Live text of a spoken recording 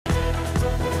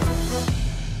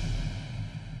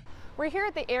We're here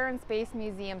at the Air and Space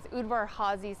Museum's Udvar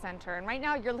Hazy Center, and right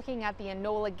now you're looking at the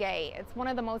Enola Gay. It's one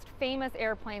of the most famous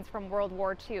airplanes from World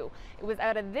War II. It was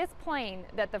out of this plane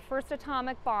that the first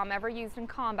atomic bomb ever used in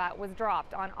combat was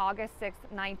dropped on August 6,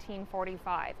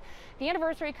 1945. The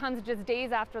anniversary comes just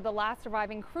days after the last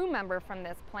surviving crew member from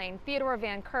this plane, Theodore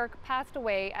Van Kirk, passed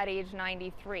away at age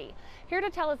 93. Here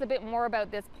to tell us a bit more about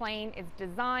this plane, its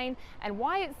design, and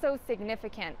why it's so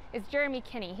significant is Jeremy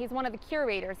Kinney. He's one of the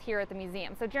curators here at the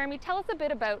museum. So Jeremy, tell us a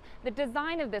bit about the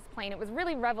design of this plane. It was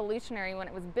really revolutionary when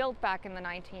it was built back in the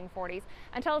 1940s.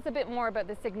 And tell us a bit more about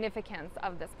the significance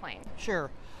of this plane. Sure.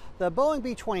 The Boeing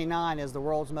B-29 is the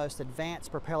world's most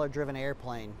advanced propeller-driven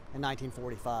airplane in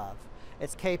 1945.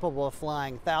 It's capable of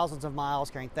flying thousands of miles,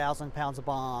 carrying thousands of pounds of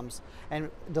bombs, and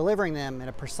delivering them in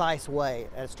a precise way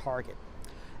at its target.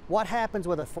 What happens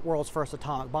with the world's first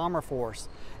atomic bomber force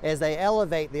is they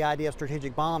elevate the idea of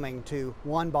strategic bombing to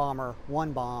one bomber,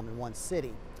 one bomb, and one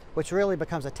city, which really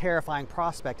becomes a terrifying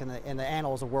prospect in the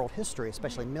annals of world history,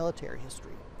 especially military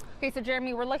history. Okay, so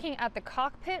Jeremy, we're looking at the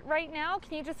cockpit right now.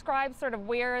 Can you describe sort of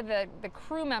where the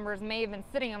crew members may have been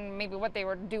sitting and maybe what they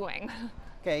were doing?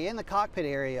 Okay, in the cockpit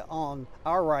area on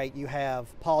our right you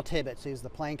have Paul Tibbets, who's the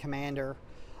plane commander.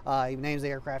 He names the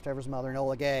aircraft after his mother,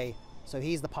 Enola Gay, so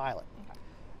he's the pilot. Okay.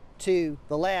 To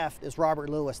the left is Robert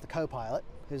Lewis, the co-pilot,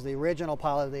 who's the original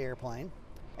pilot of the airplane.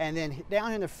 And then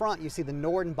down in the front you see the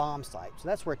Norden bomb site. So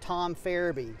that's where Tom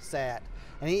Farabee sat,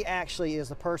 and he actually is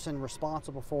the person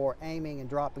responsible for aiming and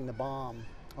dropping the bomb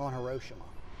on Hiroshima.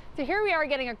 So here we are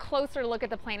getting a closer look at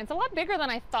the plane. It's a lot bigger than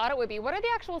I thought it would be. What are the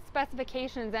actual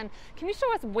specifications, and can you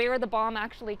show us where the bomb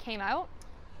actually came out?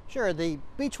 Sure. The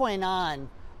B-29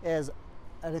 is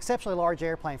an exceptionally large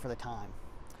airplane for the time.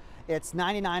 It's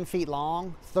 99 feet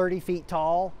long, 30 feet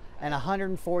tall, and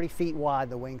 140 feet wide,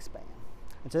 the wingspan.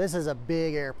 And so this is a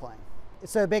big airplane.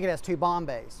 It's so big it has two bomb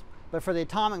bays. But for the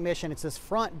atomic mission, it's this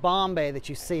front bomb bay that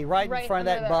you see right in front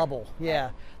of that bubble.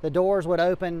 Yeah, the doors would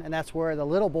open, and that's where the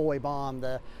little boy bomb,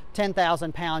 the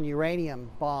 10,000-pound uranium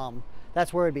bomb,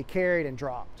 that's where it'd be carried and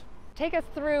dropped. Take us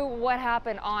through what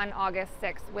happened on August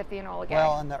 6th with the Enola Gay.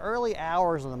 Well, in the early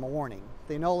hours of the morning,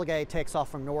 the Enola Gay takes off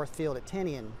from North Field at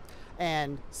Tinian,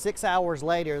 and 6 hours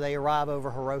later, they arrive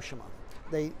over Hiroshima.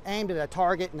 They aimed at a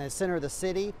target in the center of the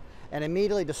city and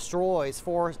immediately destroys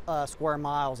 4 square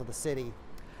miles of the city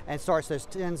and starts those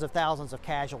tens of thousands of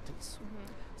casualties.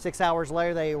 6 hours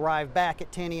later, they arrive back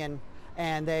at Tinian,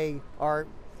 and they are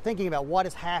thinking about what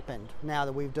has happened now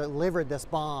that we've delivered this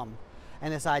bomb,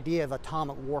 and this idea of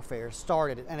atomic warfare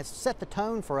started, and it's set the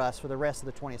tone for us for the rest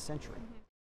of the 20th century.